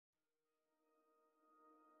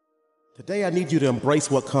Today I need you to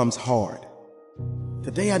embrace what comes hard.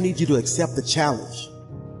 Today I need you to accept the challenge.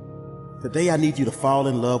 Today I need you to fall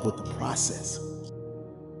in love with the process.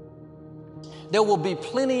 There will be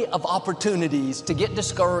plenty of opportunities to get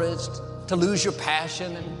discouraged, to lose your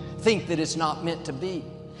passion and think that it's not meant to be.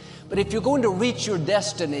 But if you're going to reach your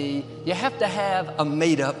destiny, you have to have a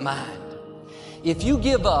made-up mind. If you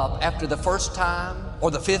give up after the first time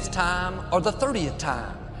or the 5th time or the 30th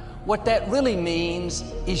time, what that really means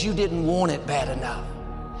is you didn't want it bad enough.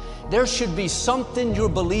 There should be something you're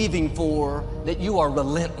believing for that you are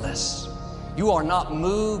relentless. You are not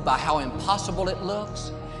moved by how impossible it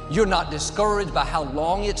looks. You're not discouraged by how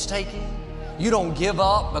long it's taking. You don't give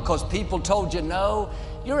up because people told you no.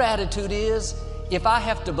 Your attitude is, if I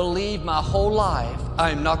have to believe my whole life,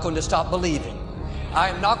 I am not going to stop believing. I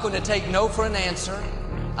am not going to take no for an answer.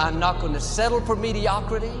 I'm not going to settle for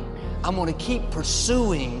mediocrity. I'm going to keep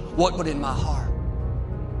pursuing what was in my heart.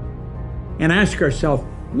 And ask ourselves,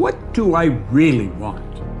 what do I really want?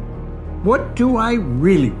 What do I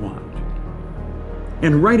really want?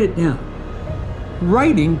 And write it down.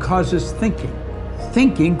 Writing causes thinking.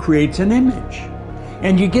 Thinking creates an image.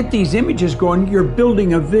 And you get these images going, you're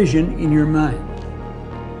building a vision in your mind.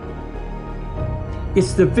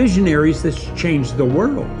 It's the visionaries that's changed the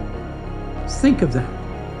world. Think of that.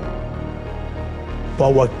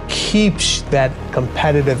 But what keeps that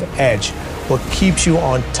competitive edge, what keeps you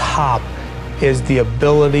on top, is the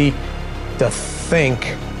ability to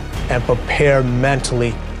think and prepare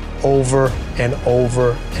mentally over and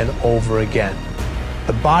over and over again.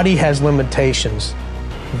 The body has limitations,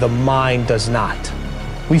 the mind does not.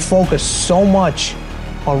 We focus so much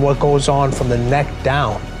on what goes on from the neck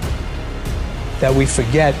down that we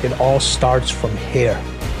forget it all starts from here.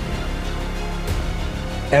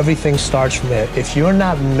 Everything starts from here. If you're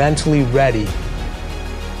not mentally ready,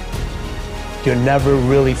 you're never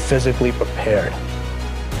really physically prepared.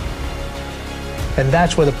 And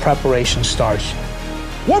that's where the preparation starts.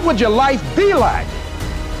 What would your life be like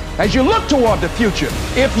as you look toward the future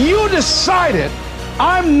if you decided,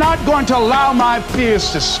 I'm not going to allow my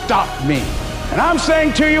fears to stop me? And I'm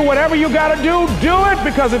saying to you, whatever you got to do it,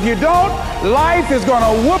 because if you don't, life is going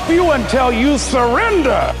to whoop you until you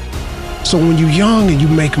surrender. So when you're young and you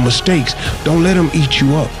make mistakes, don't let them eat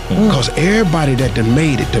you up. Because everybody that done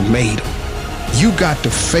made it, done made them. You got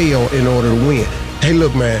to fail in order to win. Hey,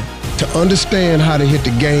 look, man, to understand how to hit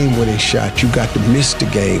the game-winning shot, you got to miss the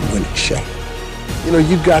game-winning shot. You know,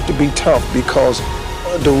 you got to be tough because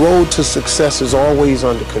the road to success is always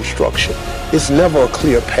under construction. It's never a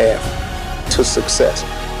clear path to success.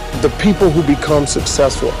 The people who become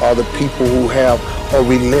successful are the people who have a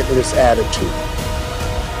relentless attitude.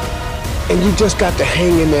 And you just got to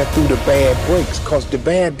hang in there through the bad breaks, because the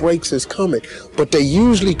bad breaks is coming, but they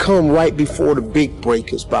usually come right before the big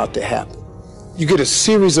break is about to happen. You get a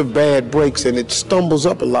series of bad breaks and it stumbles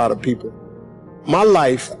up a lot of people. My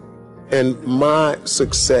life and my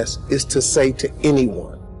success is to say to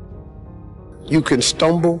anyone, you can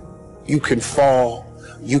stumble, you can fall,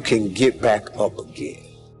 you can get back up again.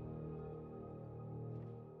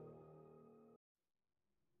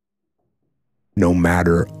 No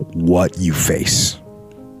matter what you face,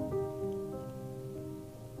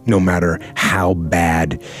 no matter how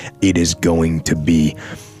bad it is going to be,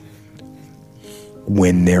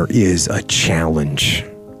 when there is a challenge,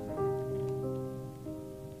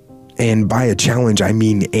 and by a challenge I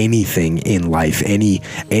mean anything in life, any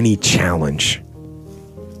challenge,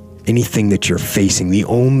 anything that you're facing, the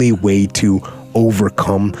only way to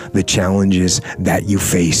overcome the challenges that you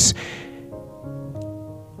face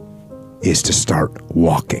is to start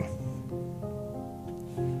walking.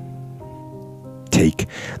 Take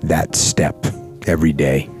that step every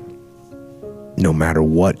day, no matter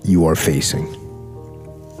what you are facing.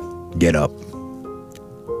 Get up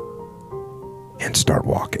and start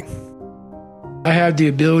walking. I have the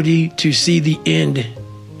ability to see the end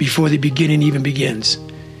before the beginning even begins.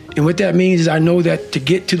 And what that means is I know that to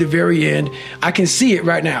get to the very end, I can see it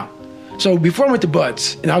right now. So before I went to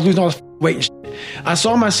Buds and I was losing all this weight and shit, I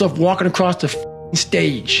saw myself walking across the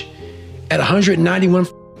stage at 191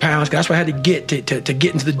 pounds. That's what I had to get to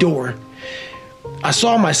get into the door. I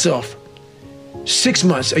saw myself 6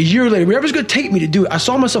 months, a year later, whatever it's going to take me to do it. I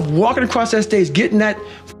saw myself walking across that stage, getting that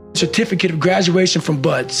certificate of graduation from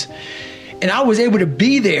Buds. And I was able to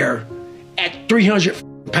be there at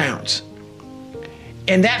 300 pounds.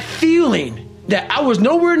 And that feeling that I was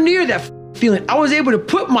nowhere near that feeling, I was able to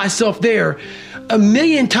put myself there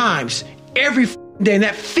 1,000,000 times every day. And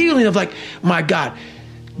that feeling of like, my God,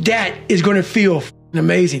 that is going to feel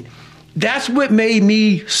amazing. That's what made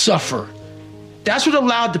me suffer. That's what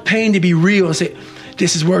allowed the pain to be real and say,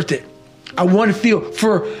 this is worth it. I want to feel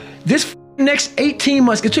for this next 18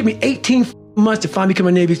 months. It took me 18 months to finally become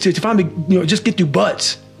a Navy SEAL, to finally, just get through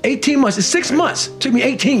BUD/S. 18 months. It's 6 months. It took me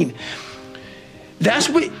 18. That's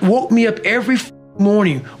what woke me up every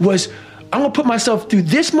morning was I'm going to put myself through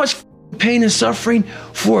this much pain and suffering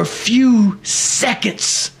for a few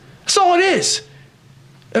seconds. That's all it is.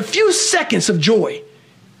 A few seconds of joy.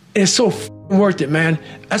 And it's so worth it, man.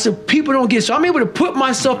 I said, people don't get it. So I'm able to put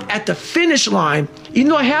myself at the finish line, even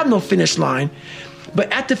though I have no finish line,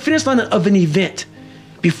 but at the finish line of an event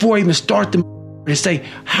before I even start the and say,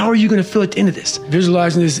 how are you going to feel at the end of this?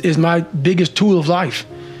 Visualizing is my biggest tool of life.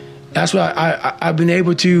 That's why I've been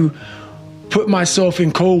able to put myself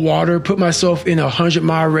in cold water, put myself in a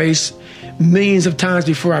 100-mile race millions of times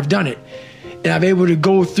before I've done it. And I'm able to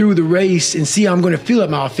go through the race and see how I'm going to feel at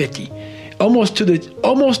mile 50. Almost to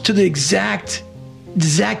the exact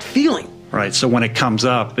feeling. Right, so when it comes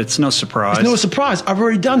up, it's no surprise. It's no surprise. I've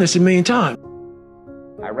already done this a million times.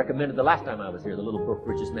 I recommended the last time I was here, the little book,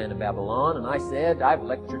 Richest Man in Babylon, and I said, I've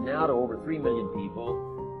lectured now to over 3 million people.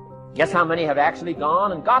 Guess how many have actually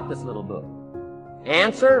gone and got this little book?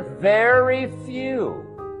 Answer, very few.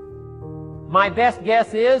 My best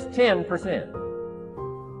guess is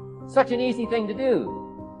 10%. Such an easy thing to do.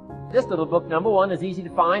 This little book, number one, is easy to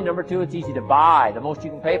find. Number two, it's easy to buy. The most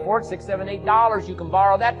you can pay for it, $6, $7, $8. You can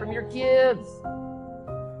borrow that from your kids.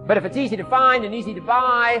 But if it's easy to find and easy to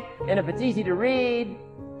buy, and if it's easy to read,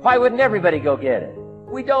 why wouldn't everybody go get it?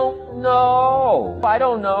 We don't know. I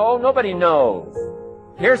don't know. Nobody knows.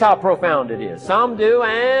 Here's how profound it is. Some do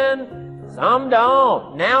and some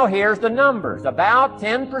don't. Now here's the numbers. About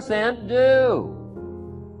 10% do.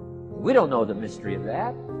 We don't know the mystery of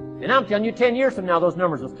that. And I'm telling you, 10 years from now, those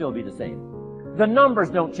numbers will still be the same. The numbers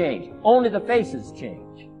don't change. Only the faces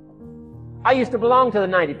change. I used to belong to the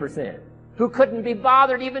 90% who couldn't be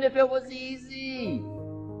bothered even if it was easy.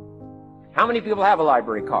 How many people have a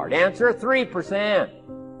library card? Answer, 3%.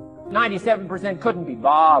 97% couldn't be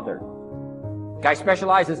bothered. Guy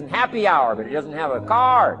specializes in happy hour, but he doesn't have a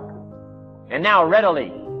card. And now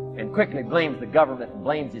readily and quickly blames the government and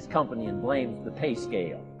blames his company and blames the pay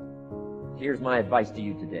scale. Here's my advice to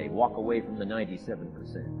you today. Walk away from the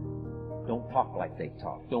 97%. Don't talk like they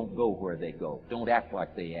talk. Don't go where they go. Don't act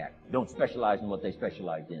like they act. Don't specialize in what they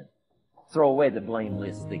specialize in. Throw away the blame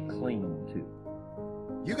list they cling to.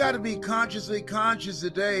 You got to be consciously conscious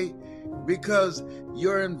today because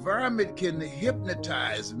your environment can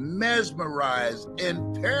hypnotize, mesmerize,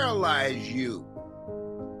 and paralyze you.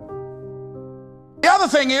 The other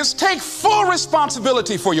thing is take full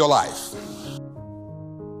responsibility for your life.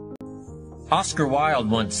 Oscar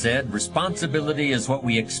Wilde once said, responsibility is what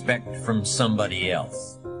we expect from somebody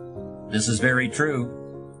else. This is very true.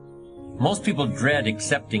 Most people dread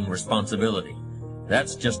accepting responsibility.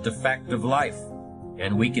 That's just a fact of life,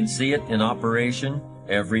 and we can see it in operation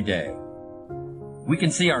every day. We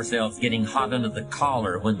can see ourselves getting hot under the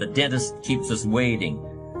collar when the dentist keeps us waiting,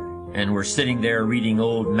 and we're sitting there reading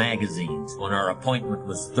old magazines when our appointment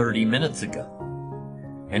was 30 minutes ago.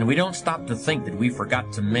 And we don't stop to think that we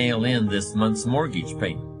forgot to mail in this month's mortgage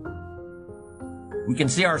payment. We can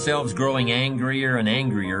see ourselves growing angrier and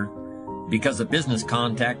angrier because a business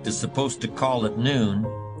contact is supposed to call at noon,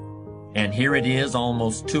 and here it is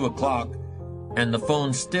almost 2 o'clock, and the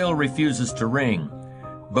phone still refuses to ring.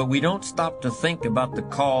 But we don't stop to think about the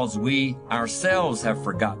calls we ourselves have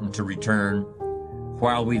forgotten to return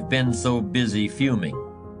while we've been so busy fuming.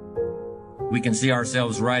 We can see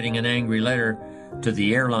ourselves writing an angry letter to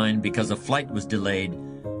the airline because a flight was delayed,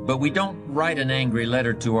 but we don't write an angry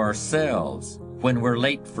letter to ourselves when we're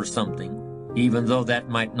late for something, even though that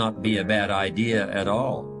might not be a bad idea at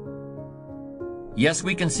all. Yes,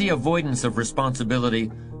 we can see avoidance of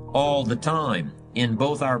responsibility all the time in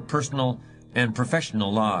both our personal and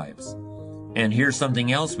professional lives. And here's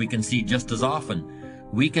something else we can see just as often.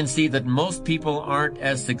 We can see that most people aren't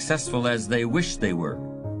as successful as they wish they were.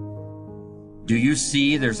 Do you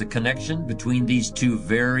see there's a connection between these two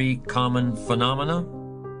very common phenomena?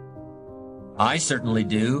 I certainly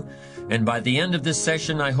do, and by the end of this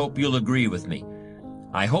session, I hope you'll agree with me.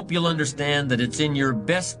 I hope you'll understand that it's in your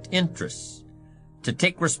best interests to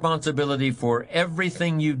take responsibility for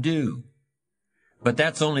everything you do. But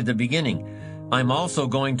that's only the beginning. I'm also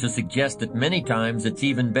going to suggest that many times it's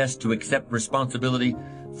even best to accept responsibility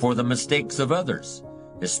for the mistakes of others,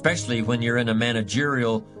 especially when you're in a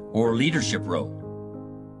managerial or leadership role.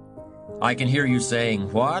 I can hear you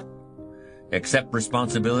saying, what? Accept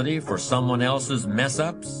responsibility for someone else's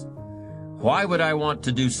mess-ups? Why would I want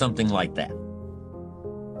to do something like that?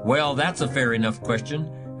 Well, that's a fair enough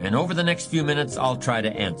question, and over the next few minutes, I'll try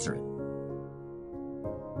to answer it.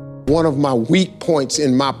 one of my weak points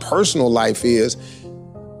in my personal life is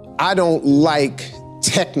I don't like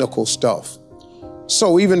technical stuff.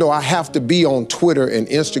 So even though I have to be on Twitter and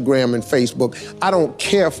Instagram and Facebook, I don't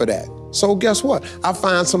care for that. So guess what? I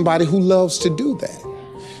find somebody who loves to do that.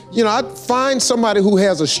 You know, I find somebody who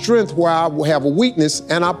has a strength where I have a weakness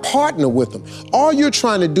and I partner with them. All you're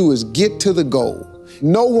trying to do is get to the goal.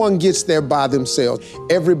 No one gets there by themselves.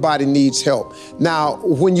 Everybody needs help. Now,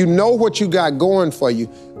 when you know what you got going for you,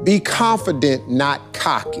 be confident, not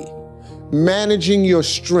cocky. Managing your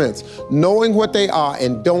strengths, knowing what they are,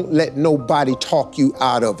 and don't let nobody talk you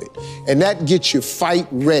out of it. And that gets you fight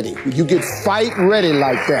ready. You get fight ready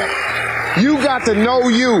like that. You got to know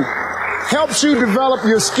you. Helps you develop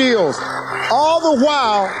your skills. All the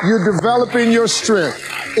while, you're developing your strength.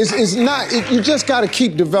 You just got to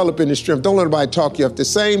keep developing the strength. Don't let anybody talk you. At the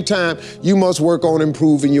same time, you must work on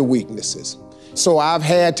improving your weaknesses. So I've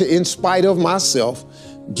had to, in spite of myself,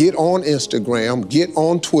 get on Instagram, get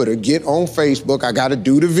on Twitter, get on Facebook. I got to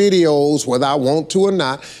do the videos whether I want to or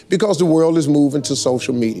not because the world is moving to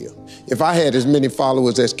social media. If I had as many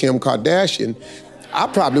followers as Kim Kardashian, I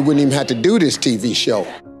probably wouldn't even have to do this TV show.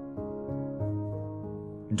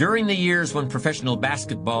 During the years when professional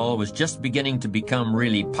basketball was just beginning to become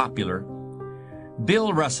really popular,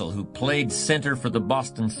 Bill Russell, who played center for the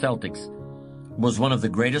Boston Celtics, was one of the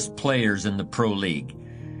greatest players in the Pro League.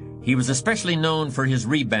 He was especially known for his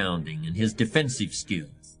rebounding and his defensive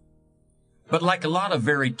skills. But like a lot of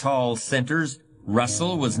very tall centers,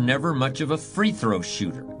 Russell was never much of a free throw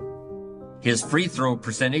shooter. His free throw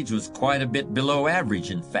percentage was quite a bit below average,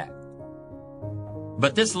 in fact.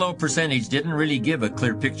 But this low percentage didn't really give a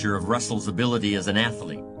clear picture of Russell's ability as an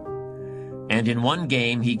athlete. And in one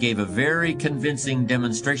game, he gave a very convincing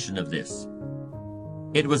demonstration of this.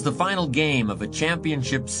 It was the final game of a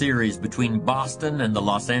championship series between Boston and the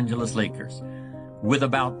Los Angeles Lakers. With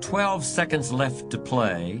about 12 seconds left to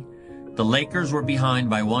play, the Lakers were behind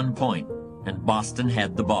by 1 point, and Boston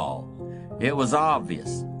had the ball. It was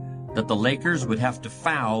obvious that the Lakers would have to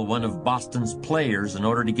foul one of Boston's players in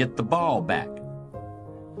order to get the ball back.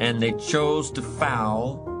 And they chose to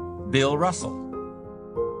foul Bill Russell.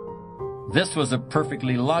 This was a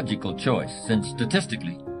perfectly logical choice, since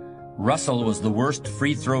statistically, Russell was the worst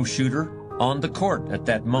free throw shooter on the court at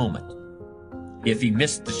that moment. If he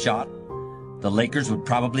missed the shot, the Lakers would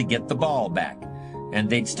probably get the ball back, and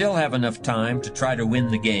they'd still have enough time to try to win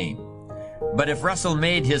the game. But if Russell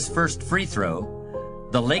made his first free throw,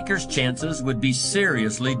 the Lakers' chances would be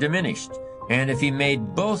seriously diminished, and if he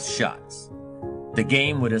made both shots, the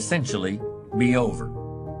game would essentially be over.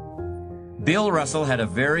 Bill Russell had a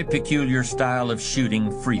very peculiar style of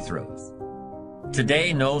shooting free throws.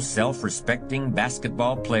 Today, no self-respecting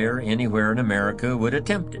basketball player anywhere in America would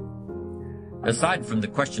attempt it. Aside from the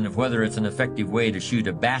question of whether it's an effective way to shoot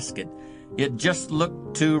a basket, it just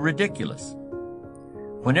looked too ridiculous.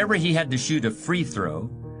 Whenever he had to shoot a free throw,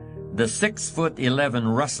 the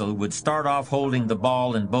 6'11" Russell would start off holding the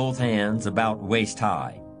ball in both hands about waist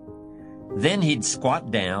high. Then he'd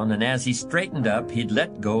squat down, and as he straightened up, he'd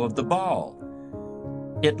let go of the ball.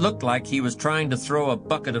 It looked like he was trying to throw a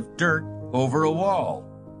bucket of dirt over a wall.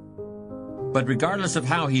 But regardless of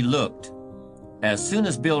how he looked, as soon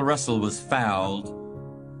as Bill Russell was fouled,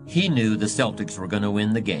 he knew the Celtics were going to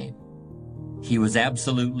win the game. He was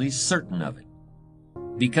absolutely certain of it.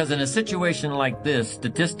 Because in a situation like this,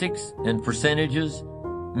 statistics and percentages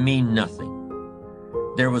mean nothing.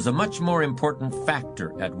 There was a much more important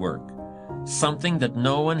factor at work. Something that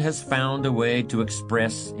no one has found a way to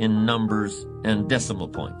express in numbers and decimal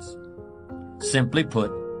points. Simply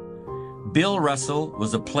put, Bill Russell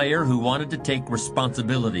was a player who wanted to take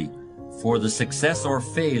responsibility for the success or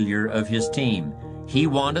failure of his team. He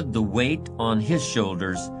wanted the weight on his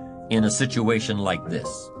shoulders in a situation like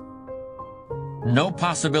this. No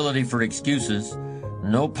possibility for excuses,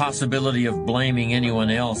 no possibility of blaming anyone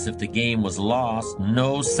else if the game was lost,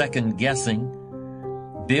 no second guessing.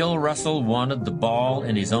 Bill Russell wanted the ball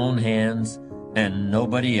in his own hands and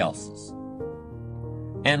nobody else's.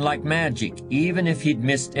 And like magic, even if he'd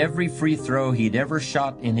missed every free throw he'd ever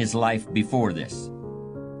shot in his life before this,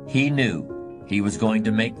 he knew he was going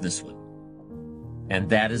to make this one. And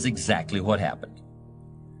that is exactly what happened.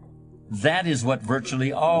 That is what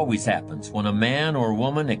virtually always happens when a man or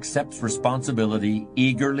woman accepts responsibility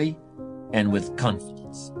eagerly and with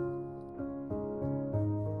confidence.